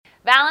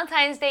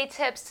Valentine's Day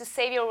tips to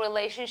save your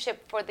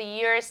relationship for the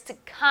years to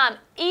come,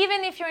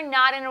 even if you're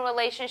not in a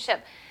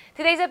relationship.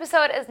 Today's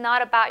episode is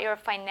not about your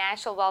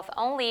financial wealth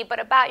only, but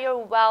about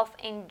your wealth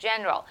in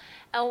general.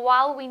 And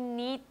while we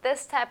need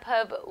this type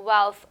of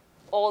wealth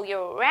all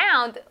year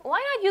round,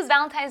 why not use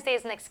Valentine's Day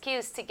as an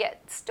excuse to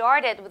get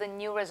started with a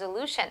new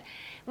resolution?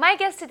 My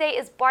guest today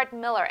is Bart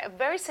Miller, a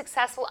very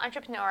successful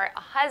entrepreneur, a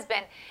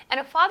husband,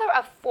 and a father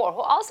of 4 who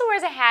also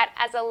wears a hat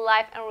as a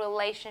life and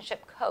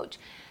relationship coach.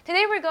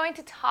 Today we're going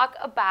to talk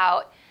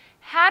about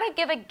how to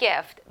give a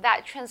gift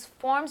that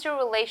transforms your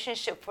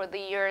relationship for the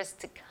years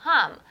to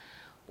come.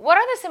 What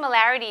are the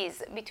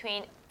similarities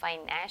between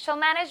financial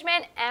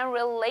management and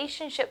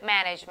relationship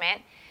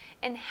management,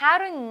 and how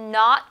to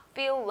not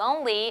feel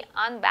lonely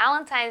on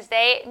Valentine's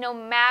Day no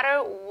matter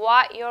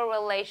what your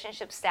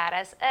relationship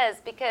status is?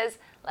 Because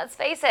let's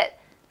face it,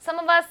 some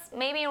of us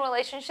may be in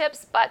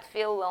relationships but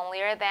feel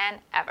lonelier than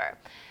ever.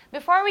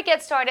 Before we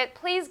get started,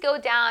 please go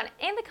down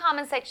in the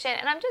comment section,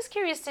 and I'm just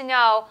curious to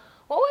know,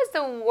 what was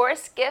the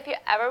worst gift you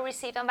ever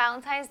received on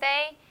Valentine's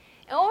Day?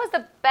 And what was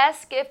the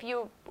best gift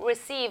you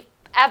received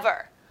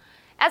ever?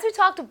 As we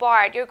talk to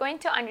Bart, you're going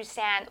to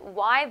understand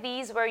why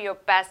these were your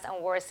best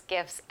and worst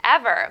gifts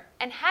ever,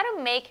 and how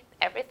to make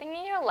everything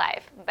in your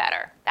life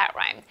better. That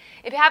rhymed.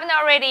 If you haven't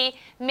already,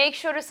 make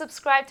sure to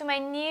subscribe to my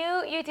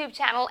new YouTube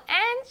channel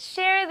and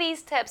share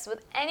these tips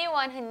with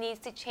anyone who needs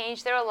to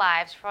change their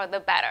lives for the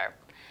better.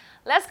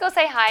 Let's go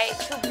say hi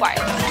to Bart.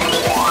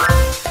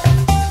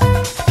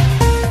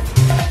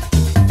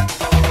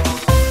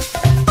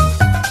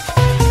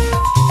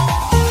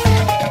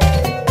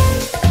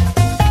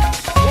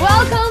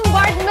 Welcome,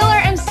 Bart Miller.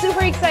 I'm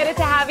super excited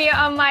to have you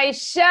on my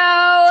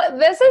show.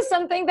 This is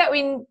something that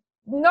we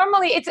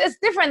normally, it's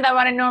different than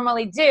what I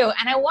normally do.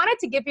 And I wanted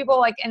to give people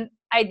like an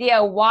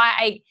idea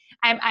why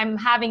I'm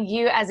having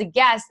you as a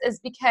guest is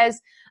because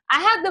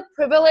I had the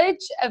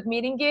privilege of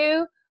meeting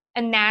you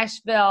in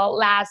Nashville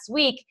last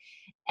week.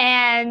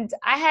 And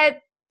I had,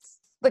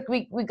 like,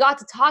 we got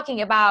to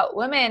talking about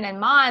women and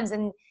moms,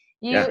 and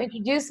you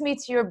introduced me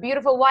to your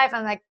beautiful wife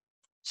and like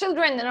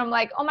children. And I'm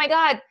like, oh my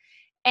God.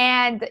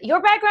 And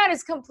your background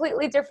is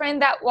completely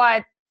different than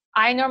what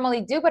I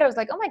normally do. But I was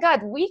like, oh my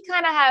God, we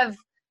kind of have,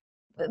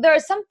 there are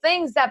some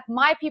things that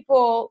my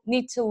people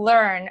need to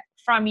learn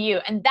from you.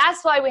 And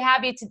that's why we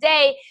have you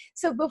today.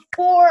 So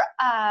before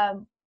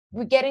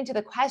we get into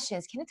the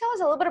questions, can you tell us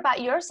a little bit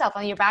about yourself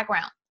and your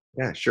background?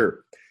 Yeah,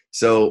 sure.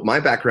 So my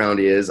background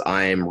is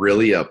I'm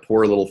really a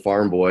poor little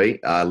farm boy.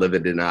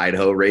 Living in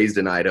Idaho, raised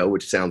in Idaho,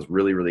 which sounds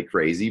really, really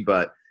crazy.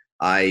 But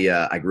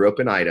I grew up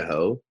in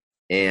Idaho.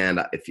 And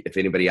if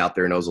anybody out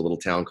there knows a little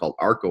town called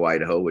Arco,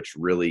 Idaho, which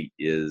really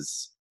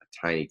is a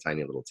tiny,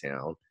 tiny little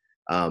town,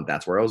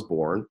 that's where I was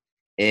born.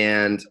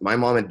 And my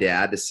mom and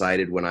dad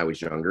decided when I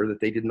was younger that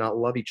they did not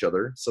love each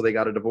other, so they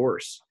got a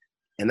divorce.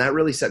 And that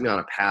really set me on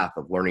a path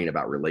of learning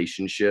about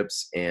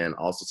relationships, and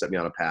also set me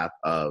on a path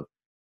of,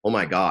 oh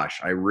my gosh,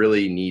 I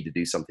really need to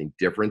do something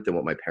different than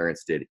what my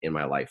parents did in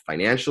my life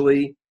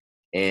financially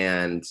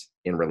and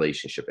in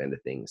relationship end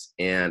of things.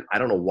 And I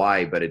don't know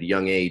why, but at a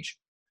young age,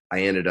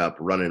 I ended up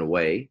running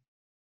away,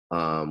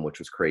 which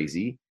was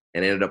crazy,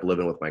 and ended up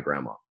living with my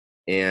grandma.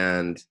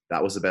 And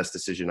that was the best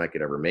decision I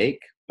could ever make,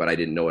 but I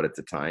didn't know it at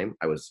the time.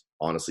 I was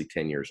honestly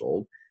 10 years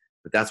old,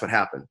 but that's what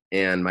happened.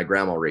 And my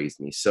grandma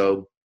raised me.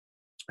 So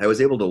I was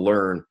able to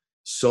learn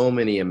so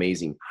many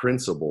amazing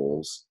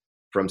principles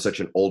from such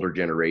an older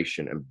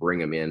generation and bring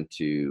them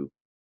into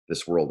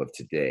this world of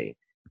today.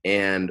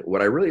 And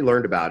what I really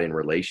learned about in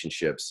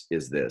relationships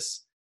is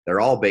this: they're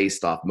all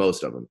based off,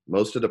 most of them,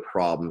 most of the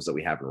problems that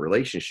we have in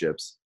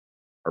relationships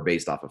are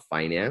based off of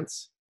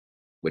finance,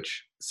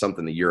 which is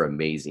something that you're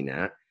amazing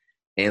at,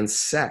 and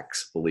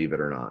sex, believe it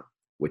or not,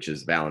 which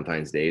is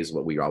Valentine's Day is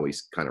what we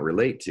always kind of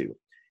relate to.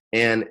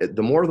 And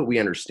the more that we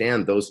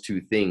understand those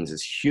two things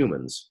as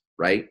humans,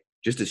 right?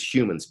 Just as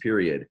humans,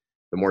 period,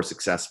 the more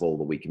successful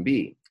that we can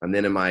be. And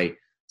then in my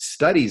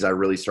studies, I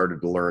really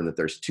started to learn that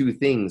there's two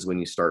things when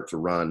you start to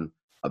run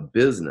a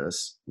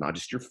business, not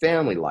just your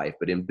family life,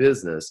 but in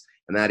business,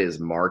 and that is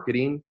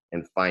marketing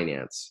and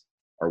finance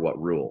are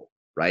what rule,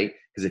 right?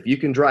 Because if you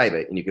can drive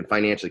it and you can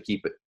financially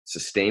keep it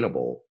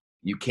sustainable,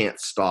 you can't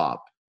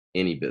stop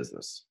any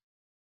business.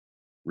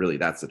 Really,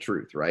 that's the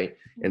truth, right?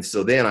 And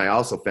so then I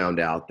also found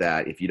out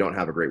that if you don't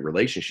have a great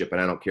relationship,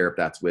 and I don't care if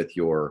that's with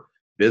your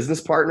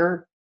business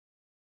partner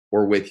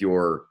or with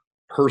your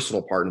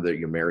personal partner that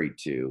you're married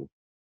to,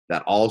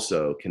 that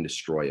also can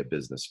destroy a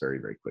business very,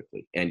 very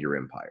quickly and your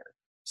empire.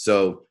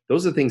 So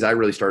those are the things I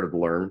really started to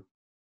learn.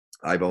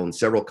 I've owned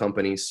several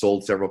companies,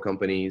 sold several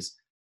companies,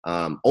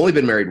 only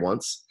been married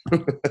once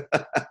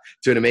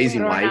to an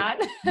amazing wife.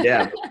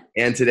 Yeah.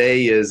 And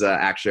today is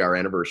actually our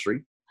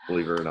anniversary,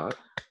 believe it or not,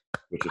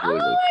 which is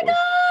really, really cool.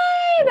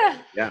 God.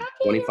 Yeah. Happy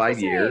 25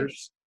 anniversary.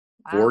 years,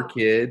 4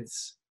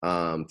 kids,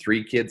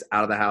 3 kids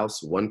out of the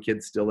house, 1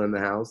 kid still in the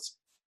house.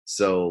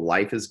 So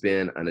life has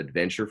been an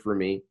adventure for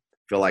me. I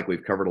feel like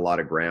we've covered a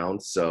lot of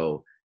ground.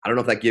 So I don't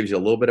know if that gives you a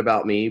little bit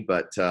about me,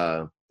 but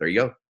there you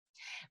go.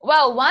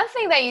 Well, one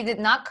thing that you did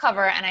not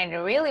cover, and I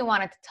really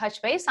wanted to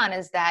touch base on,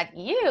 is that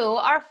you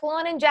are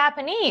fluent in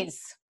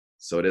Japanese.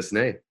 そうです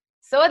ね。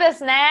そうで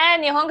すね。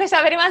日本語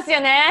喋りますよ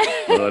ね。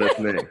そうで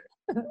すね。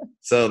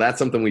So that's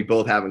something we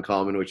both have in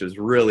common, which is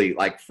really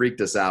like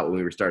freaked us out when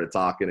we were started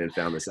talking and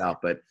found this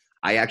out. But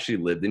I actually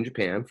lived in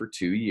Japan for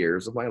 2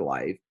 years of my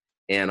life,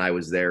 and I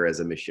was there as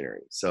a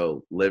missionary.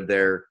 So lived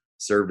there,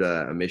 served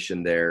a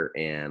mission there,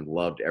 and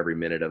loved every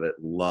minute of it.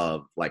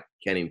 Loved, like,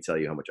 can't even tell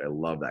you how much I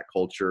love that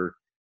culture.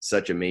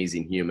 Such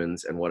amazing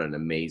humans, and what an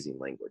amazing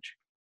language.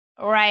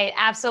 Right,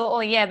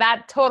 absolutely. Yeah,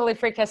 that totally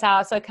freaked us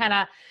out. So it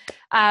kind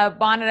of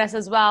bonded us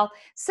as well.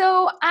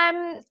 So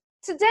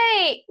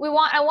today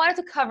I wanted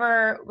to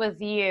cover with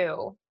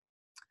you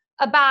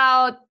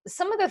about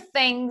some of the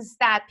things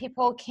that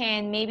people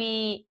can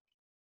maybe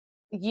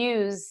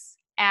use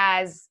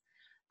as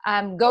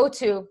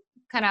go-to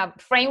kind of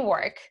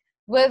framework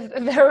with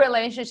their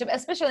relationship,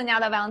 especially now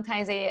that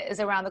Valentine's Day is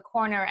around the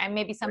corner, and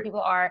maybe some people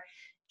are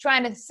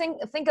trying to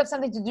think of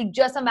something to do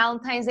just on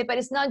Valentine's Day, but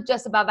it's not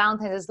just about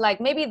Valentine's. It's like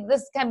maybe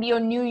this can be your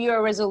New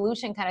Year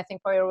resolution kind of thing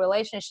for your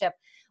relationship.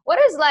 What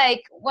is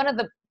like one of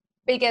the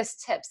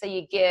biggest tips that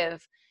you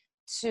give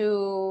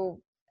to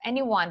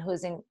anyone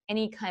who's in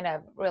any kind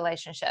of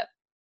relationship?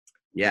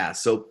 Yeah,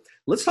 so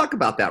let's talk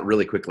about that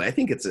really quickly. I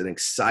think it's an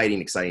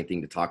exciting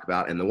thing to talk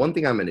about. And the one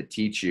thing I'm going to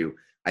teach you,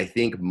 I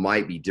think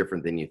might be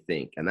different than you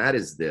think. And that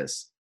is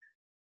this.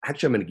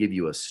 Actually, I'm going to give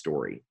you a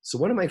story. So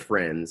one of my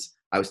friends,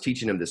 I was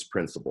teaching him this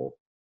principle,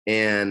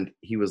 and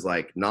he was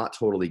like not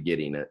totally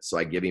getting it. So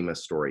I give him a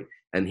story,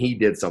 and he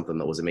did something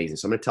that was amazing.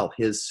 So I'm going to tell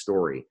his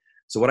story.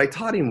 So what I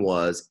taught him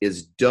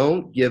is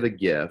don't give a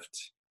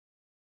gift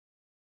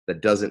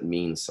that doesn't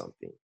mean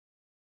something.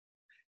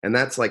 And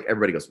that's like,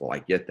 everybody goes, well, I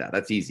get that.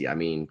 That's easy. I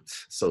mean,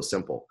 so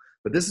simple.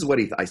 But this is what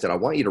I said, I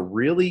want you to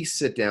really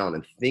sit down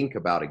and think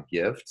about a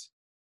gift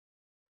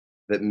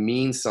that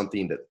means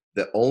something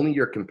that only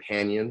your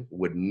companion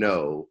would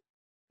know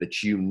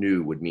that you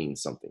knew would mean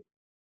something.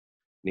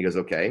 And he goes,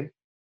 okay.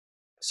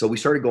 So we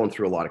started going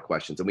through a lot of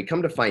questions, and we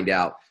come to find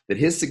out that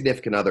his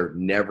significant other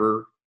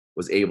never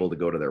was able to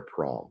go to their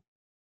prom.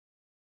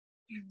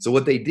 So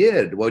what he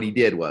did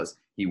was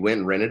he went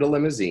and rented a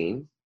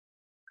limousine.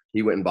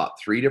 He went and bought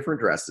 3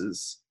 different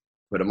dresses,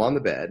 put them on the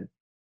bed.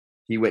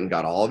 He went and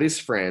got all of his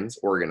friends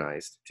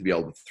organized to be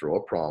able to throw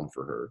a prom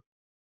for her.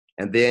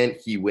 And then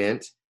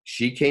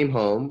she came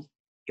home,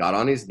 got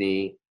on his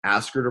knee,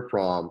 asked her to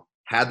prom,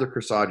 had the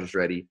corsages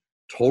ready,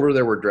 told her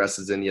there were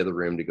dresses in the other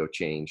room to go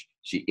change.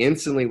 She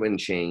instantly went and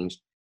changed.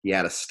 He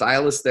had a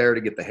stylist there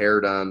to get the hair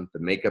done,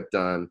 the makeup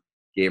done,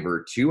 gave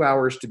her 2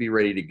 hours to be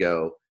ready to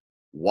go,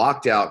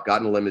 walked out,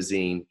 got in a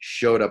limousine,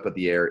 showed up at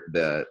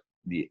the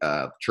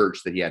church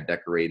that he had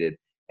decorated,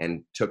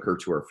 and took her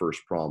to her first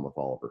prom with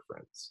all of her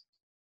friends.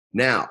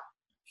 Now,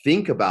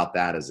 think about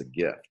that as a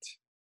gift.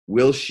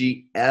 Will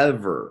she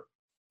ever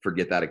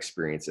forget that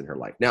experience in her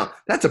life? Now,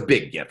 that's a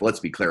big gift. Let's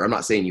be clear. I'm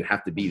not saying you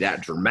have to be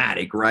that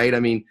dramatic, right? I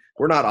mean,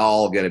 we're not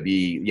all going to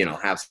be,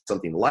 have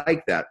something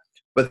like that.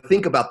 But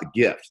think about the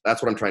gift.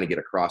 That's what I'm trying to get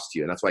across to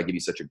you. And that's why I give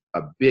you such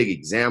a big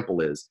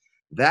example is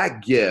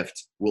that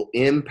gift will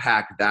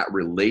impact that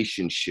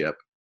relationship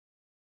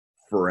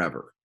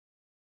forever.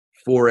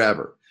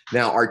 Forever.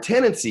 Now, our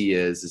tendency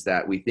is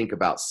that we think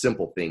about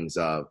simple things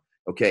of,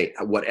 okay,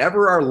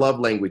 whatever our love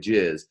language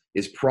is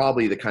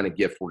probably the kind of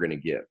gift we're going to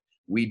give.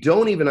 We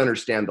don't even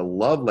understand the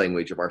love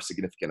language of our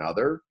significant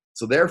other.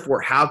 So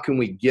therefore, how can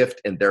we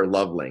gift in their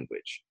love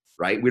language,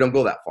 right? We don't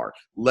go that far,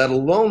 let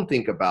alone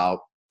think about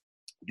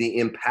the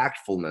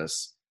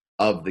impactfulness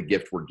of the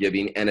gift we're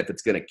giving and if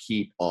it's going to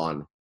keep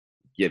on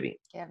giving.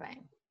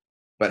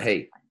 But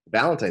hey,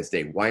 Valentine's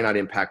Day, why not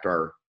impact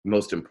our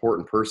most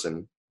important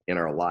person in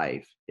our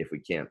life if we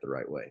can't the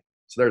right way?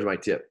 So there's my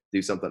tip.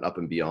 Do something up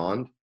and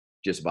beyond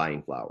just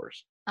buying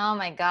flowers. Oh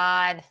my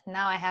God.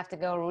 Now I have to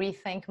go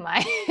rethink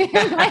my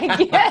my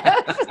gift.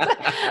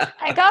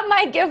 I got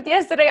my gift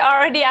yesterday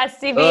already at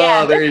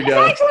CVS. Oh, there you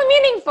go. It's actually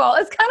meaningful.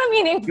 It's kind of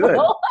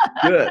meaningful.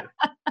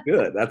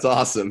 Good. That's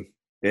awesome.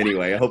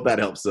 Anyway, I hope that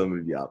helps some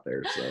of you out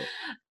there. So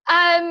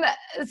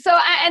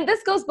and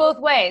this goes both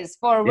ways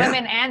for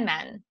women and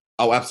men.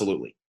 Oh,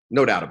 absolutely.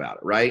 No doubt about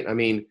it, right? I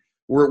mean,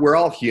 we're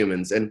all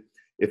humans. And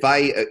if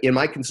in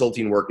my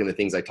consulting work and the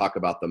things I talk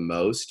about the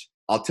most,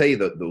 I'll tell you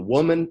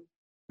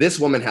this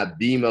woman had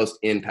the most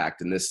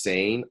impact in this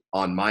saying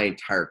on my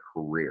entire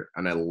career.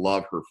 And I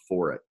love her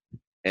for it.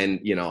 And,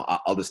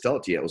 I'll just tell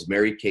it to you. It was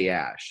Mary Kay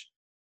Ash.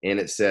 And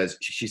it says,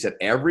 she said,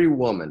 every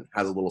woman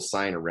has a little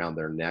sign around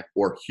their neck,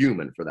 or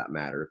human for that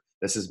matter,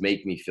 that says,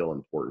 make me feel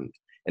important.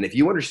 And if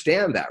you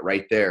understand that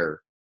right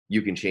there,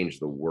 you can change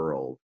the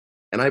world.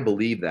 And I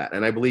believe that.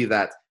 And I believe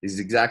that is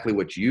exactly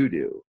what you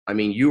do. I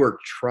mean, you are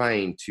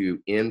trying to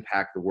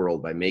impact the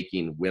world by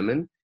making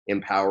women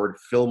empowered,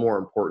 feel more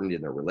important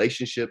in their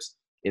relationships,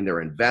 in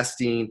their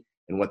investing,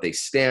 and what they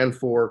stand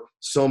for.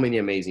 So many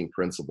amazing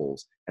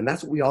principles. And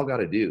that's what we all got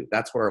to do.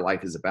 That's what our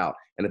life is about.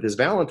 And at this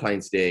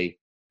Valentine's Day,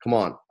 come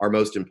on, our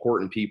most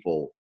important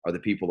people are the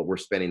people that we're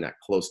spending that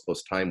close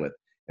time with,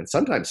 and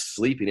sometimes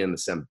sleeping in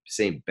the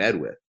same bed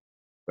with.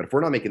 But if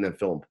we're not making them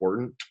feel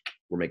important,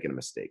 we're making a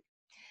mistake.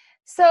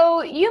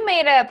 So you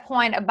made a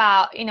point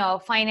about,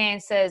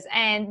 finances.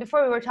 And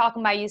before we were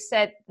talking about,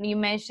 you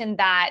mentioned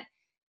that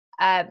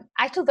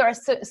actually there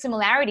are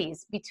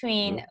similarities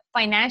between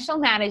financial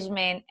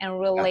management and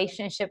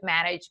relationship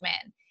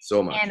management.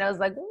 So much. And I was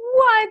like,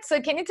 what? So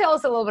can you tell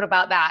us a little bit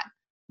about that?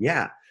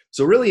 Yeah.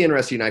 So really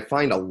interesting. I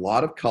find a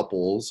lot of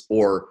couples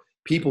or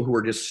people who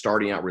are just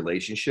starting out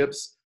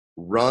relationships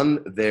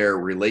run their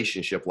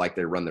relationship like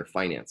they run their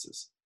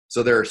finances.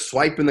 So they're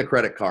swiping the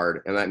credit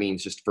card, and that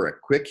means just for a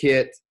quick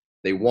hit,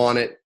 they want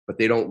it, but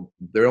they don't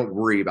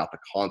worry about the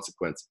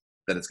consequence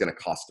that it's going to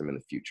cost them in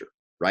the future,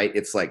 right?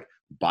 It's like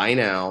buy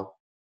now,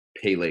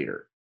 pay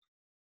later.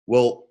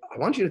 Well, I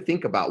want you to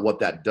think about what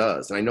that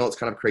does. And I know it's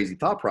kind of a crazy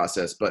thought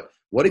process, but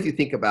what if you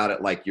think about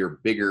it like your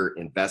bigger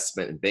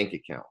investment and bank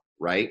account,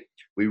 right?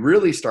 We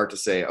really start to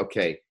say,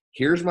 okay,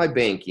 here's my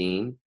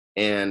banking.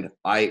 And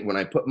when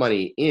I put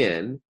money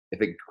in,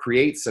 if it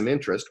creates some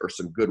interest or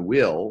some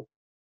goodwill,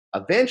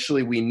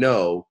 eventually we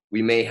know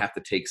we may have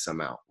to take some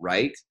out,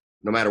 right?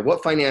 No matter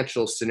what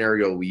financial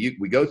scenario we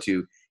go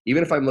to,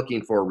 even if I'm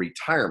looking for a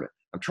retirement,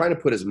 I'm trying to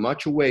put as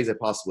much away as I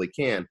possibly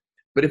can.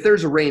 But if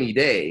there's a rainy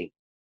day,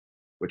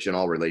 which in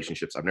all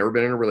relationships, I've never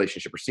been in a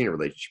relationship or seen a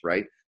relationship,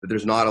 right? But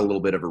there's not a little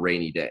bit of a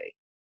rainy day.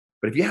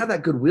 But if you have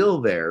that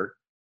goodwill there,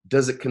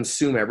 does it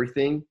consume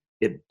everything?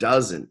 It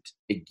doesn't.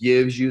 It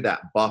gives you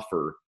that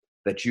buffer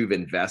that you've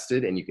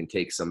invested, and you can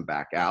take some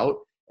back out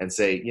and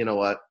say, you know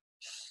what?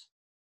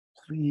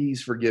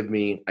 Please forgive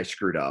me. I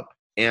screwed up.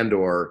 And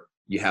or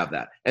you have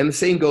that. And the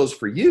same goes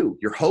for you.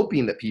 You're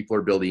hoping that people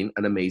are building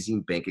an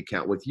amazing bank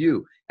account with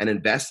you and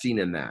investing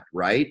in that,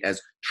 right?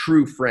 As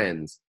true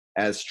friends,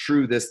 as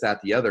true this, that,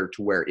 the other,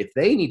 to where if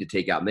they need to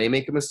take out and they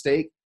make a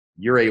mistake,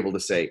 you're able to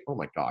say, oh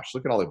my gosh,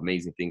 look at all the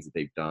amazing things that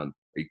they've done.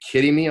 Are you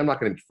kidding me? I'm not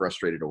going to be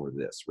frustrated over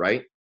this,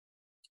 right?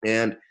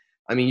 And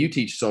I mean, you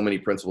teach so many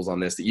principles on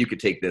this that you could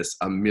take this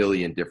a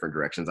million different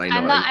directions. I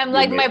know. I'm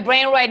like, my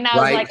brain right now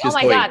is like, oh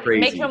my God, crazy.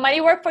 Make your money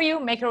work for you,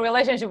 make your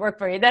relationship work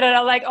for you.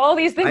 Like all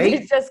these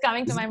things is just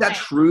coming to my mind. Is that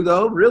true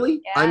though?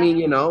 Really? Yeah. I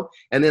mean,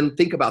 and then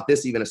think about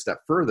this even a step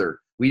further.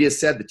 We just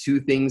said the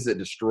two things that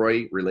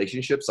destroy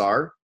relationships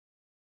are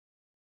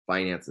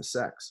finance and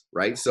sex,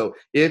 right? So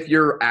if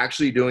you're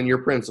actually doing your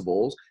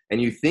principles and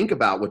you think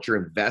about what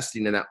you're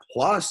investing in that,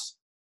 plus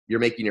you're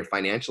making your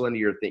financial end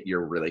of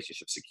your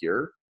relationship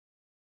secure,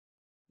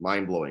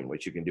 mind-blowing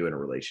what you can do in a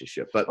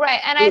relationship. But right.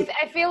 And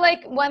I feel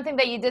like one thing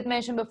that you did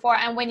mention before,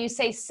 and when you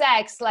say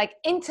sex, like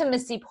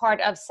intimacy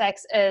part of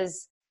sex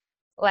is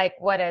like,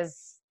 what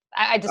is,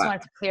 I just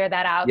wanted to clear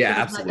that out. Yeah, it's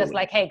absolutely. Not just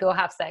like, hey, go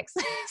have sex.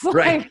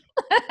 Right.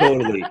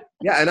 Totally.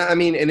 Yeah. And I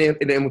mean, and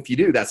if you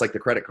do, that's like the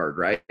credit card,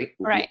 right?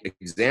 Right.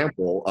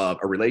 Example of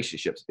a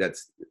relationship.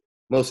 That's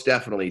most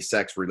definitely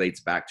sex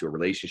relates back to a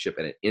relationship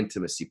and an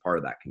intimacy part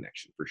of that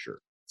connection for sure.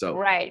 So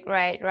right.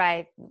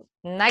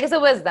 Nuggets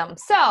of wisdom.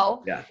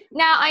 So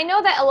now I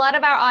know that a lot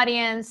of our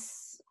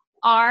audience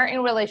are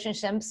in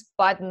relationships,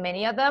 but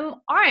many of them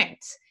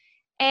aren't.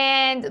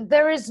 And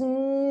there is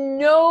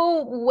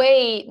no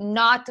way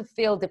not to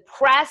feel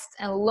depressed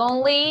and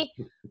lonely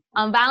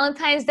on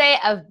Valentine's Day.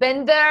 I've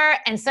been there.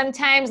 And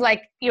sometimes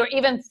like you're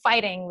even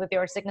fighting with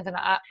your significant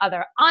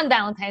other on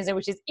Valentine's Day,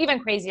 which is even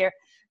crazier.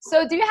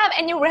 So do you have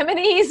any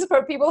remedies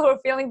for people who are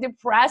feeling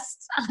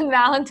depressed on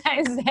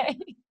Valentine's Day?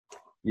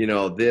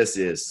 This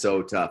is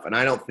so tough. And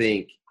I don't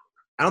think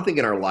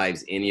in our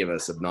lives, any of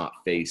us have not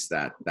faced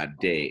that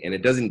day. And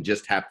it doesn't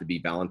just have to be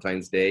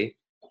Valentine's Day.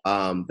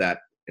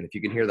 And if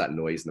you can hear that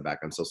noise in the back,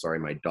 I'm so sorry.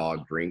 My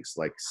dog drinks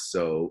like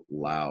so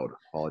loud.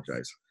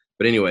 Apologize.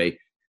 But anyway,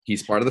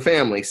 he's part of the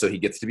family, so he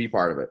gets to be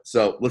part of it.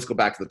 So let's go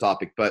back to the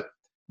topic. But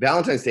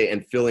Valentine's Day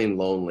and feeling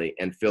lonely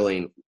and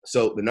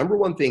so the number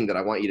one thing that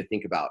I want you to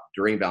think about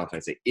during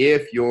Valentine's Day,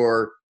 if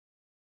you're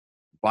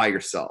by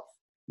yourself,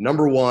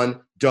 number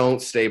one,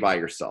 don't stay by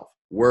yourself.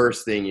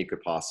 Worst thing you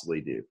could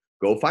possibly do.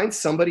 Go find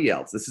somebody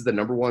else. This is the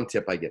number one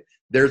tip I get.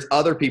 There's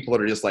other people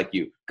that are just like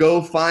you.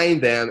 Go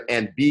find them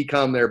and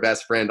become their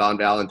best friend on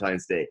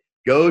Valentine's Day.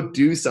 Go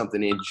do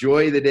something.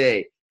 Enjoy the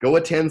day. Go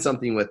attend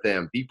something with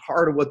them. Be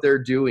part of what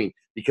they're doing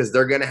because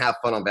they're going to have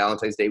fun on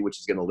Valentine's Day, which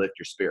is going to lift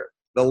your spirit.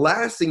 The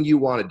last thing you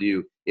want to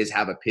do is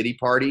have a pity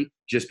party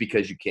just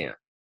because you can.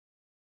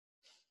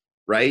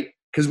 Right?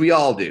 Because we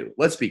all do.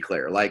 Let's be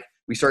clear. Like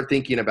we start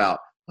thinking about,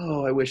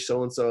 oh, I wish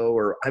so-and-so,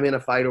 or I'm in a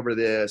fight over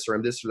this, or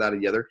I'm this or that or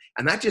the other.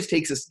 And that just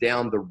takes us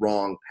down the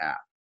wrong path.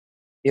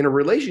 In a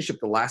relationship,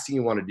 the last thing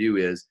you want to do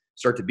is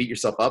start to beat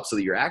yourself up so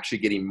that you're actually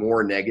getting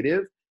more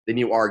negative than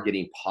you are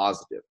getting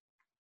positive,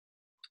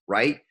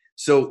 right?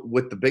 So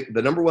with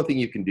the number one thing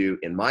you can do,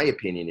 in my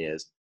opinion,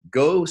 is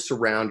go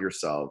surround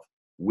yourself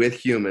with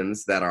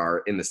humans that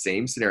are in the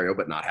same scenario,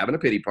 but not having a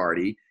pity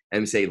party,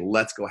 and say,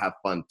 let's go have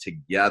fun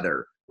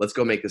together. Let's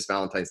go make this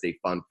Valentine's Day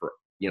fun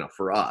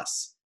for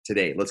us.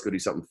 Today, let's go do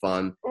something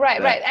fun.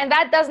 Right. And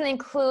that doesn't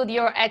include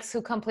your ex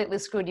who completely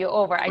screwed you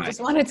over. I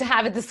just wanted to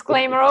have a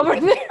disclaimer over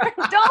there.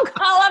 Don't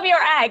call up your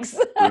ex.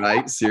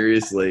 Right?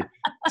 Seriously.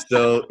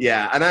 So,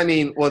 yeah. And I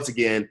mean, once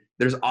again,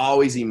 there's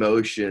always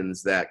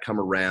emotions that come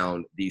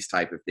around these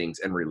type of things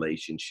and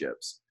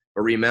relationships.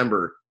 But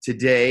remember,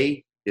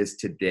 today is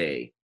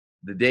today.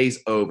 The day's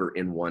over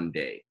in one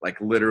day.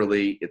 Like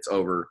literally it's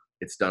over,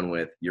 it's done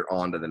with, you're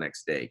on to the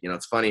next day. You know,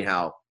 it's funny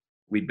how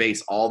we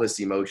base all this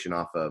emotion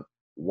off of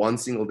one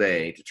single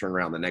day to turn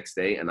around the next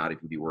day and not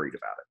even be worried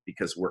about it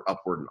because we're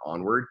upward and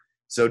onward.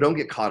 So don't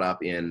get caught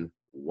up in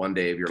one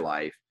day of your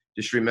life.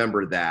 Just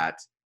remember that,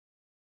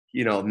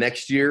 you know,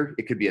 next year,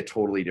 it could be a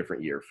totally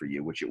different year for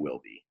you, which it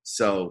will be.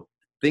 So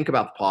think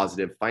about the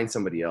positive, find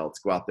somebody else,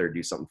 go out there,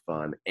 do something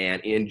fun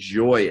and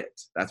enjoy it.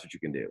 That's what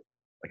you can do.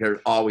 Like there's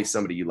always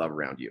somebody you love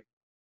around you.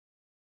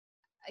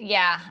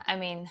 Yeah. I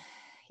mean,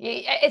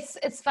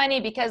 it's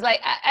funny because like,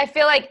 I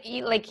feel like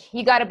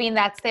you got to be in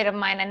that state of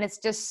mind, and it's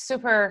just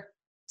super,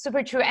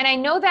 super true. And I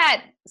know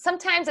that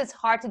sometimes it's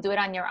hard to do it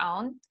on your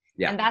own.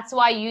 Yeah. And that's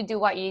why you do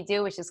what you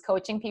do, which is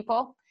coaching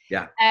people.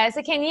 Yeah.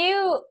 So can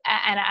you,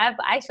 and I've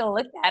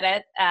actually looked at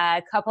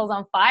it, Couples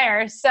on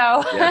Fire.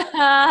 So Yeah.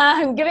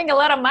 I'm giving a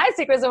lot of my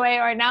secrets away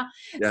right now.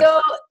 Yeah.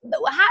 So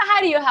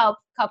how do you help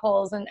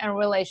couples and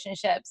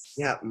relationships?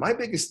 Yeah. My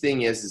biggest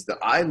thing is that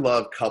I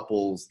love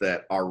couples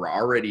that are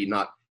already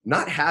not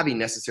having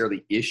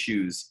necessarily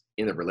issues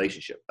in the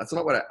relationship. That's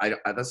not what I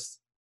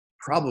that's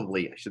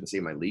probably, I shouldn't say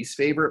my least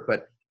favorite,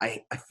 but I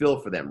feel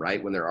for them,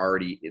 right? When they're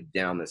already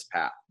down this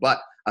path. But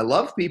I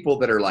love people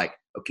that are like,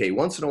 okay,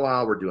 once in a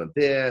while we're doing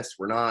this.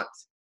 We're not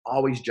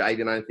always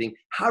jiving on anything.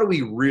 How do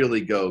we really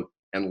go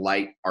and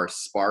light our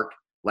spark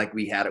like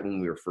we had it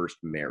when we were first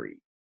married,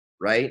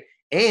 right?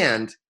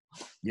 And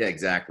yeah,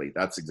 exactly.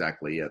 That's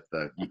exactly it.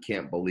 You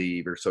can't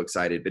believe you're so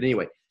excited. But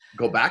anyway,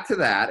 go back to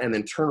that and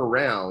then turn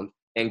around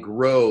and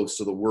grow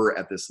so that we're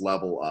at this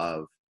level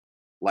of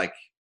like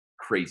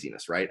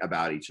craziness, right?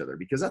 About each other,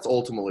 because that's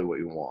ultimately what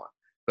we want.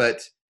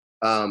 But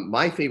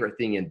my favorite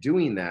thing in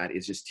doing that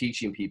is just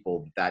teaching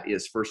people that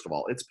is, first of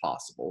all, it's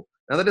possible.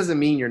 Now, that doesn't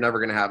mean you're never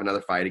going to have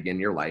another fight again in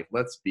your life.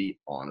 Let's be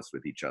honest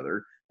with each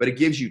other. But it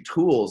gives you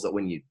tools that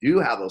when you do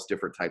have those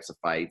different types of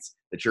fights,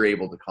 that you're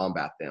able to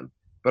combat them.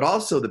 But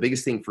also the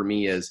biggest thing for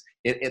me is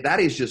that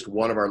is just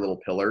one of our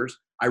little pillars.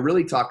 I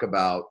really talk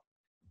about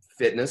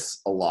fitness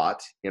a lot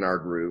in our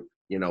group.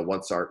 You know,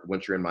 once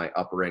you're in my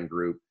upper end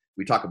group,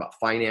 we talk about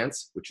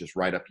finance, which is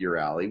right up your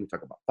alley. We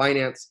talk about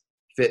finance,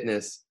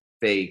 fitness,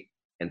 faith,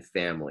 and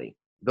family.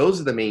 Those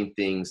are the main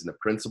things and the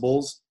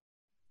principles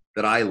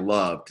that I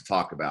love to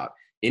talk about.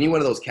 Any one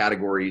of those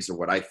categories are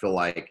what I feel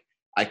like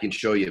I can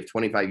show you of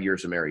 25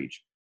 years of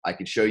marriage. I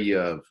can show you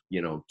of,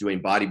 you know,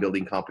 doing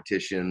bodybuilding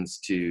competitions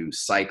to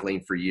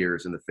cycling for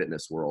years in the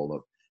fitness world,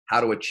 of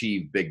how to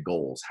achieve big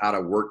goals, how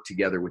to work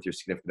together with your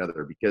significant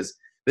other, because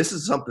this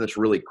is something that's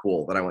really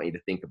cool that I want you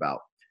to think about.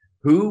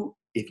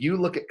 If you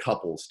look at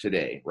couples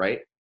today, right?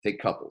 Take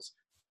couples.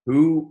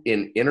 Who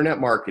in internet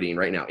marketing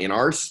right now, in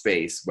our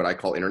space, what I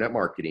call internet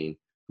marketing,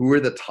 who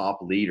are the top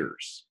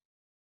leaders?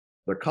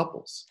 They're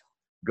couples.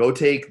 Go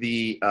take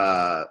the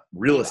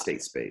real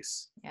estate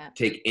space. Yeah.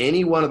 Take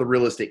any one of the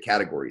real estate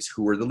categories.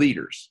 Who are the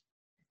leaders?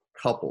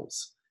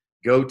 Couples.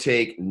 Go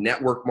take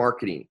network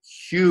marketing.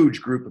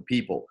 Huge group of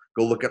people.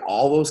 Go look at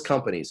all those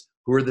companies.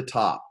 Who are the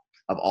top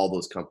of all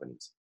those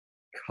companies?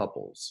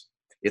 Couples.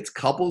 It's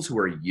couples who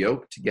are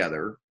yoked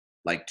together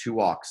like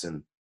two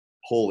oxen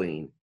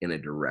pulling in a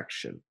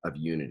direction of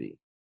unity.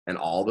 And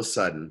all of a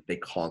sudden, they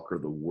conquer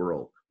the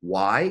world.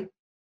 Why?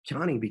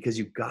 Johnny, because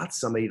you've got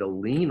somebody to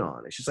lean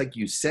on. It's just like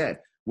you said,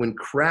 when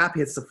crap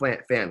hits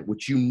the fan,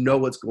 which you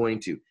know it's going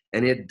to,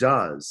 and it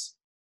does,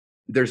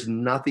 there's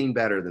nothing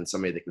better than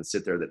somebody that can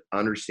sit there that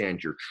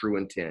understands your true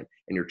intent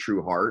and your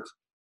true heart,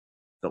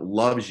 that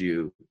loves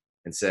you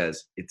and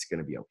says, it's going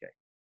to be okay.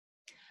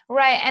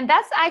 Right. And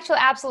that's actually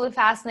absolutely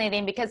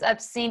fascinating, because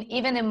I've seen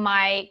even in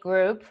my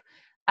group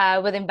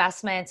with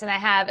investments, and I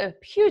have a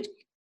huge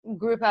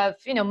group of,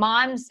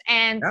 moms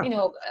and,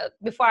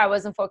 before I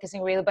wasn't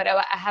focusing really, but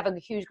I have a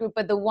huge group,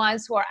 but the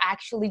ones who are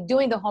actually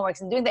doing the homeworks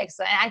and doing the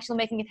exercise and actually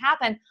making it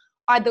happen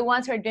are the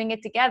ones who are doing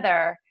it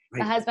together. Right.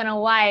 The husband and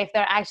wife,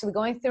 they're actually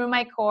going through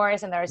my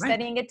course and they're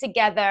studying it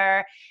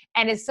together,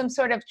 and it's some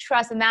sort of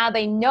trust. And now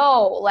they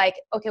know, like,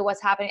 okay,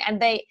 what's happening.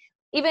 And they,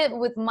 even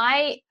with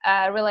my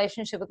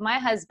relationship with my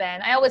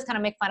husband, I always kind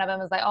of make fun of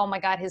him. It's like, oh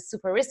my God, he's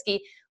super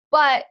risky.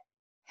 But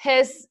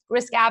his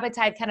risk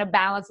appetite kind of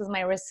balances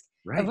my risk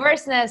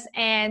averseness.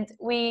 And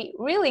we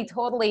really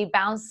totally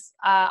bounce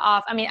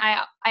off. I mean,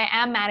 I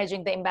am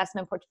managing the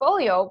investment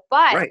portfolio,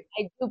 but I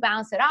do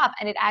bounce it off,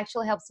 and it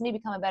actually helps me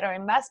become a better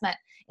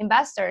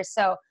investor.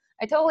 So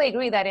I totally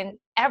agree that in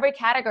every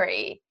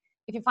category,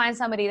 if you find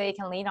somebody that you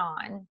can lean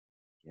on,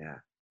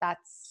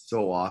 that's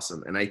so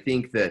awesome. And I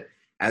think that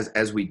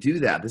as we do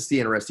that, this is the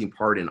interesting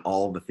part in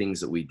all of the things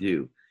that we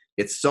do.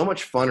 It's so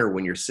much funner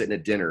when you're sitting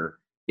at dinner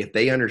if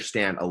they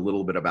understand a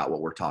little bit about what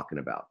we're talking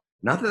about.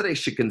 Not that they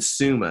should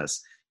consume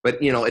us,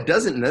 but it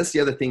doesn't, and that's the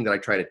other thing that I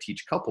try to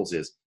teach couples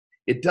is,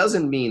 it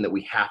doesn't mean that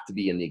we have to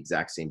be in the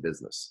exact same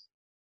business,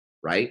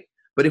 right?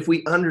 But if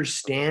we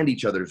understand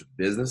each other's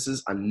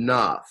businesses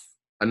enough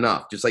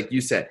enough. Just like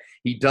you said,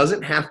 he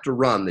doesn't have to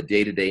run the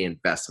day-to-day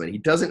investment. He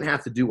doesn't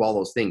have to do all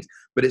those things,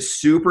 but it's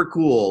super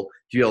cool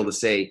to be able to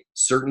say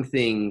certain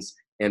things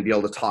and be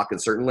able to talk in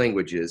certain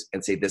languages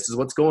and say, this is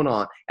what's going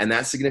on. And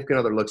that significant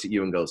other looks at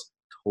you and goes,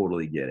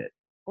 totally get it.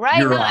 Right.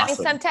 You're No, awesome. I mean,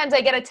 sometimes I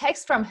get a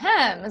text from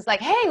him. It's like,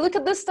 hey, look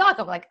at this stock.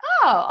 I'm like,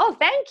 oh,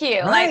 thank you.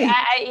 Right.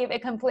 Like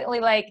it completely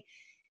like,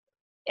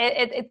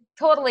 it's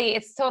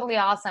totally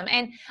awesome.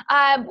 And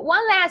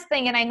one last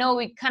thing, and I know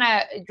we kind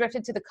of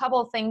drifted to the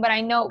couple thing, but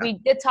I know we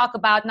did talk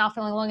about not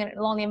feeling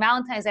lonely in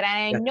Valentine's Day.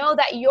 And I know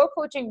that your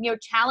coaching, your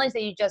challenge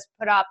that you just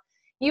put up,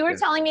 you were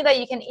telling me that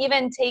you can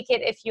even take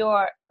it if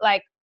you're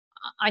like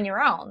on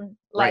your own,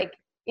 like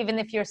even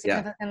if your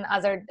significant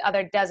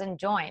other doesn't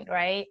join,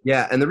 right?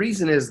 Yeah, and the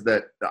reason is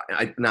that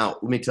now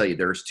let me tell you,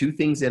 there's two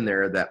things in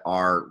there that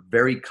are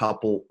very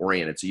couple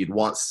oriented. So you'd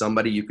want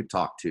somebody you could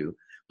talk to,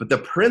 but the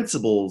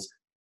principles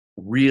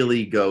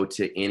really go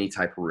to any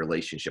type of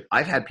relationship.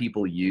 I've had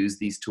people use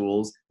these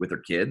tools with their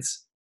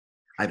kids.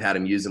 I've had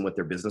them use them with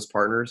their business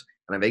partners,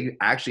 and I've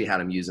actually had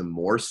them use them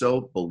more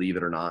so, believe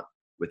it or not,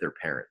 with their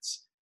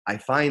parents. I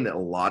find that a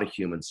lot of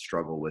humans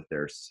struggle with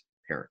their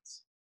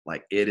parents.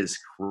 Like, it is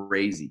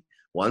crazy.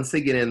 Once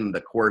they get in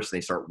the course and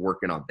they start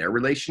working on their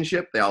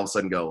relationship, they all of a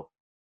sudden go,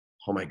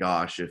 oh my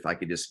gosh, if I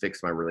could just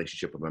fix my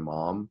relationship with my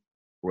mom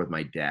or with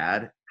my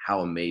dad,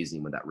 how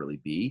amazing would that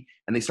really be?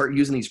 And they start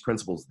using these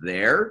principles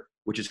there,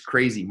 which is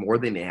crazy, more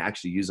than they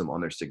actually use them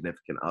on their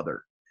significant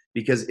other,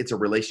 because it's a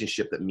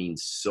relationship that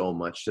means so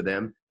much to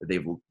them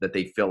that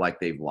they feel like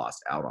they've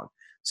lost out on.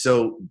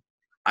 So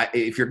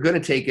if you're going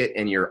to take it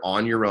and you're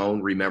on your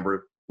own,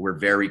 remember, we're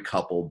very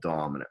couple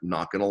dominant. I'm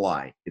not going to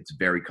lie. It's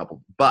very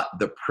couple. But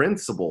the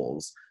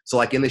principles, so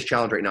like in this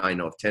challenge right now, I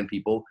know of 10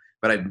 people,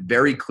 but I'm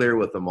very clear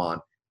with them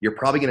on, you're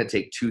probably going to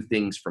take two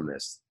things from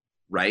this,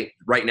 right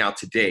now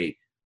today.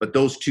 But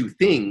those two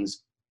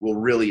things will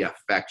really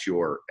affect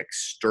your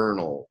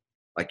external,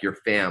 like your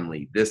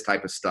family, this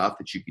type of stuff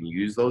that you can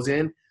use those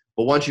in.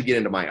 But once you get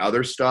into my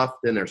other stuff,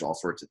 then there's all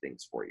sorts of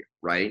things for you,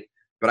 right?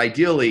 But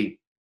ideally,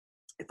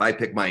 if I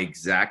pick my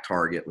exact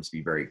target, let's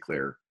be very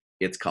clear,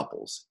 it's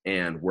couples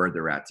and where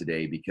they're at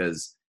today,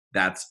 because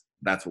that's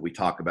what we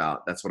talk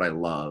about. That's what I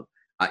love.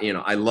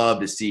 I love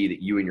to see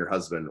that you and your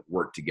husband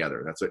work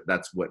together.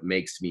 That's what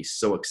makes me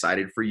so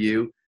excited for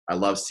you. I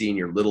love seeing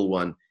your little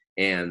one,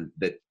 and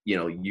that,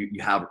 you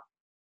have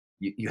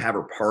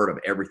her part of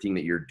everything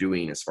that you're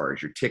doing as far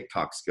as your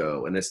TikToks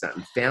go and this, that,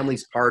 and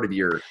family's part of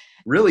your,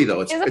 really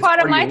though, it's a part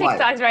of my TikToks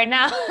life, right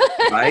now.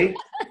 right?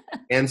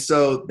 And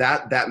so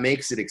that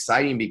makes it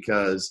exciting,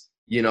 because,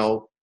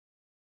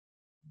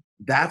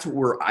 that's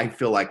what I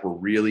feel like we're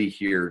really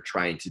here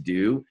trying to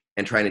do,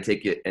 and trying to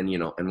take it. And,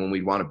 and when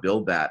we want to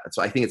build that.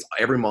 So I think it's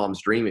every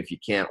mom's dream, if you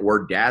can't,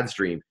 or dad's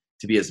dream,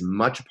 to be as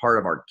much a part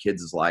of our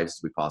kids' lives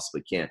as we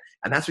possibly can.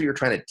 And that's what you're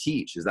trying to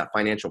teach, is that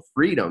financial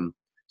freedom,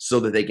 so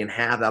that they can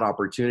have that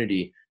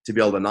opportunity to be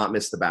able to not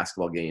miss the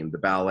basketball game, the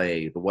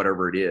ballet, the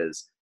whatever it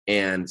is,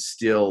 and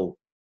still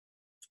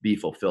be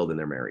fulfilled in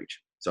their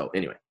marriage. So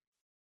anyway.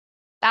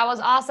 That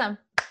was awesome.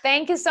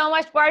 Thank you so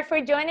much, Bart,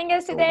 for joining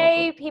us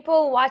today.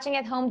 People watching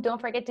at home, don't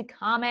forget to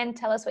comment.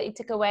 Tell us what you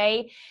took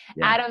away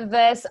out of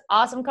this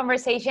awesome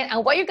conversation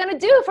and what you're going to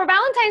do for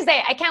Valentine's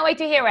Day. I can't wait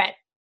to hear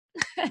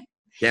it.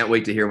 Can't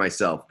wait to hear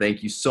myself.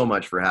 Thank you so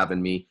much for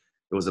having me.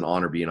 It was an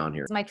honor being on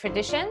here. It's my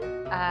tradition.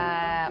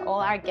 All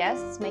our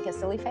guests make a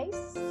silly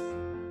face.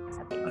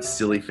 A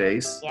silly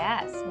face?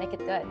 Yes, make it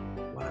good.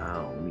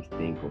 Wow, let me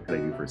think. What could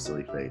I do for a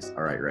silly face?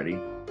 All right, ready?